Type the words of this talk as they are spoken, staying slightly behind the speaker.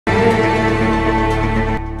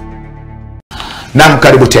Naam,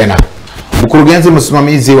 karibu tena. Mkurugenzi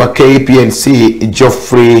msimamizi wa KPLC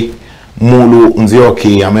Geoffrey Muli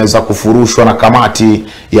Nzioka ameweza kufurushwa na kamati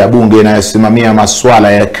ya bunge inayosimamia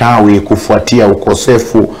maswala ya kawi kufuatia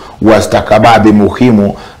ukosefu wa stakabadhi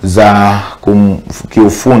muhimu za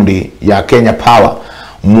kiufundi ya Kenya Power.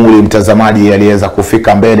 Muli, mtazamaji, aliweza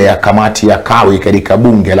kufika mbele ya kamati ya kawi katika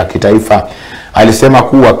bunge la kitaifa, alisema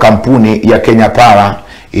kuwa kampuni ya Kenya Power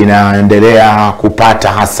inaendelea kupata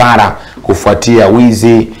hasara kufuatia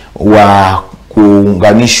wizi wa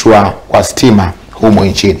kuunganishwa kwa sitima humo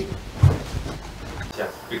nchini.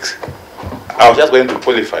 I was just going to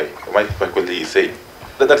qualify my colleague is saying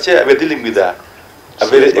that Chair, we're dealing with a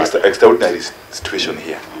very extraordinary situation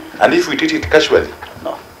here, and if we treat it casually,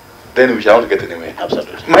 no, then we shall not get anywhere.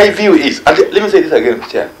 Absolutely. My view is, and let me say this again,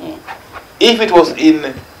 Chair, if it was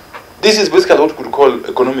in, this is basically what we could call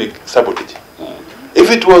economic sabotage. If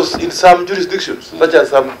it was in some jurisdictions, such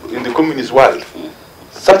as in the communist world,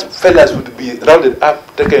 such fellas would be rounded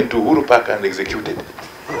up, taken to Uhuru Park and executed.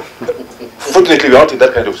 Fortunately, we are not in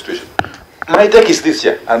that kind of situation. My take is this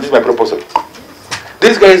here, and this is my proposal.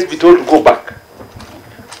 These guys be told to go back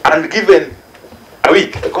and given a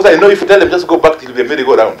week, because I know if you tell them just go back, it will be a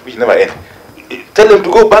merry-go-round, which never ends. Tell them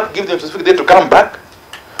to go back, give them specific day to come back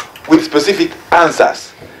with specific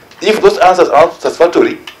answers. If those answers are not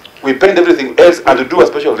satisfactory, we pend everything else and do a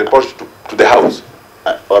special report to the House.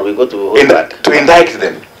 Or we go to to indict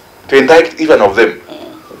them, to indict even of them,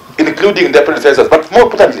 including their predecessors. But more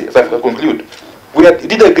importantly, if I conclude, we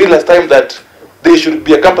did agree last time that they should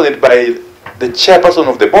be accompanied by the chairperson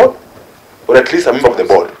of the board, or at least a member of the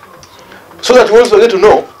board, so that we also get to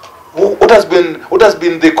know what has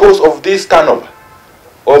been the cause of this turnover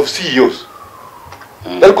of CEOs.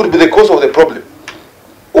 That could be the cause of the problem.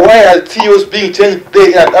 Why are CEOs being changed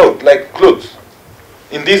day in and out like clothes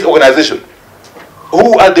in this organization?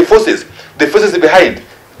 Who are the forces behind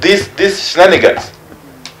these shenanigans?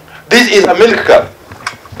 This is a milk cow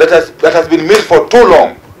that has been milked for too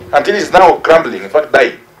long until it's now crumbling, in fact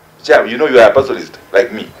dying. Jam, you know you are a pastoralist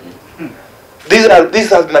like me. This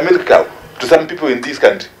has been a milk cow to some people in this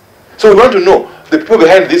country. So we want to know the people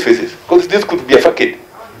behind these faces, because this could be a facade,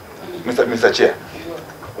 Mr. Chair.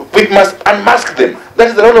 We must unmask them. That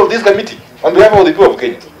is the role of this committee on behalf of the people of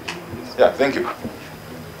Kenya. Yeah, thank you.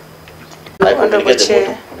 Honorable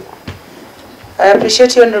Chair, I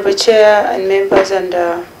appreciate you, Honorable Chair and members and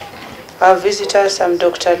our visitors. I'm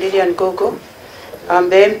Dr. Lilian Gogo. I'm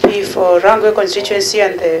the MP for Rangwe constituency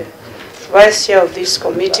and the Vice Chair of this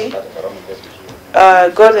committee.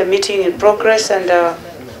 Got the meeting in progress, and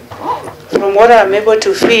from what I'm able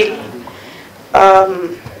to feel,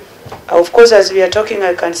 of course, as we are talking,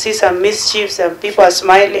 I can see some mischiefs and people are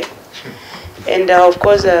smiling. And of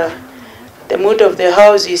course, the mood of the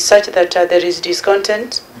House is such that there is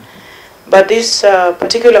discontent. But this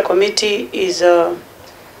particular committee is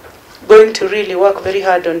going to really work very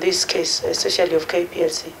hard on this case, especially of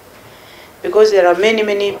KPLC. Because there are many,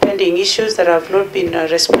 many pending issues that have not been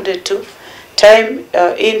responded to, time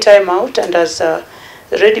in, time out. And as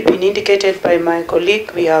already been indicated by my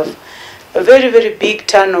colleague, we have a very, very big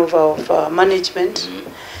turnover of management.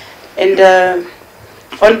 And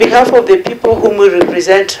on behalf of the people whom we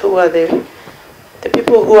represent, who are the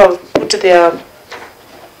people who have put their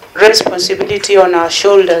responsibility on our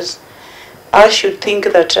shoulders, I should think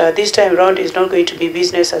that this time around is not going to be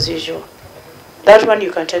business as usual. That one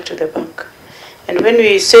you can take to the bank. And when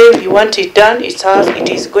we say we want it done, it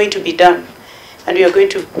is going to be done. And we are going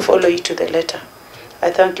to follow it to the letter.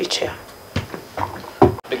 I thank you, Chair.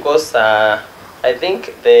 Because I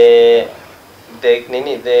think the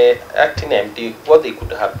acting MD, what they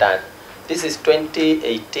could have done, this is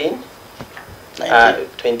 2018,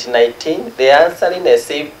 2019, they are answering as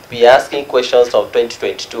if we are asking questions of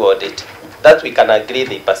 2022 audit. That we can agree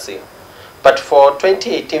they pursue. But for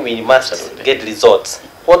 2018, we must get results.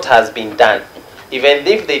 What has been done? Even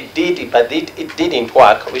if they did it, but it didn't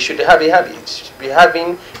work, we should be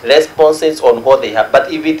having responses on what they have.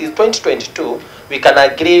 But if it is 2022, we can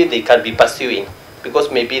agree they can be pursuing, because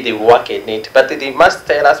maybe they work in it. But they must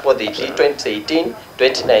tell us what they did 2018,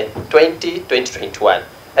 2020, 2021.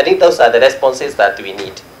 I think those are the responses that we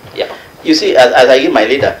need. Yeah. You see, as I give my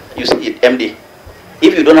leader, you see, MD,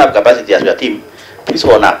 if you don't have capacity as your team, please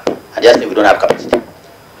own up and just say we don't have capacity.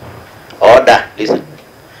 Order, listen.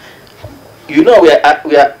 You know, we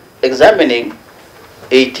are examining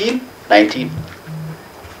 18, 19.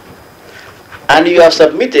 And you have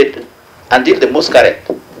submitted until the most current.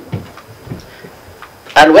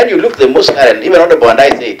 And when you look the most current, even Honorable and I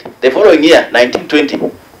said, the following year,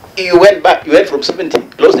 1920, you went back, you went from 70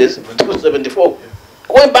 closes to 74.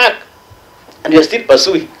 Going back, and you are still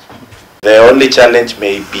pursuing. The only challenge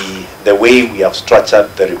may be the way we have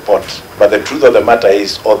structured the report. But the truth of the matter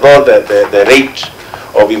is, although the rate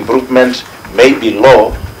of improvement may be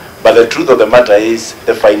low, but the truth of the matter is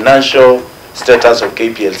the financial status of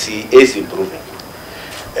KPLC is improving.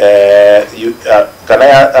 Can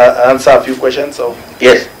I answer a few questions?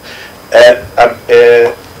 Yes.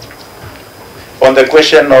 On the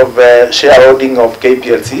question of shareholding of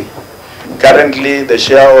KPLC, currently the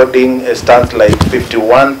shareholding stands like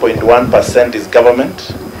 51.1% is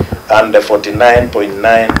government and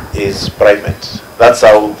 49.9% is private. That's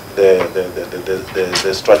how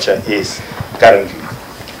the structure is currently.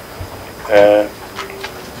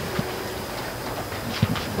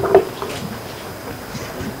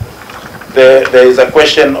 There is a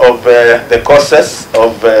question of the causes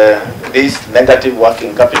of this negative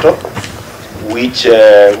working capital, which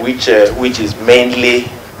is mainly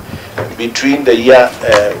between the year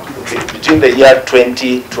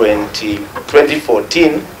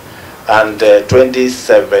 2014 and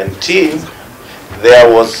 2017.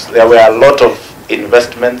 There were a lot of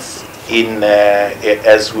investments in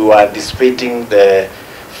as we were dissipating the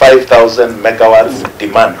 5,000 megawatts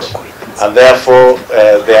demand. And therefore,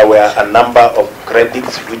 there were a number of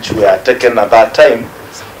credits which were taken at that time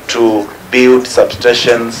to build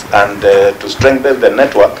substations and to strengthen the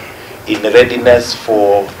network in readiness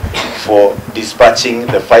for dispatching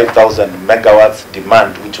the 5,000 megawatts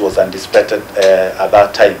demand which was anticipated at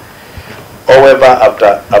that time. However,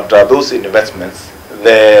 after those investments,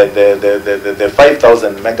 the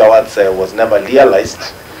 5,000 megawatts was never realized,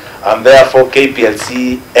 and therefore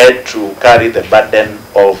KPLC had to carry the burden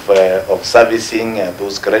of servicing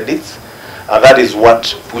those credits, and that is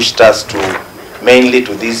what pushed us mainly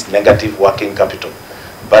to this negative working capital.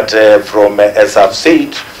 But as I've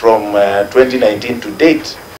said, from 2019 to date,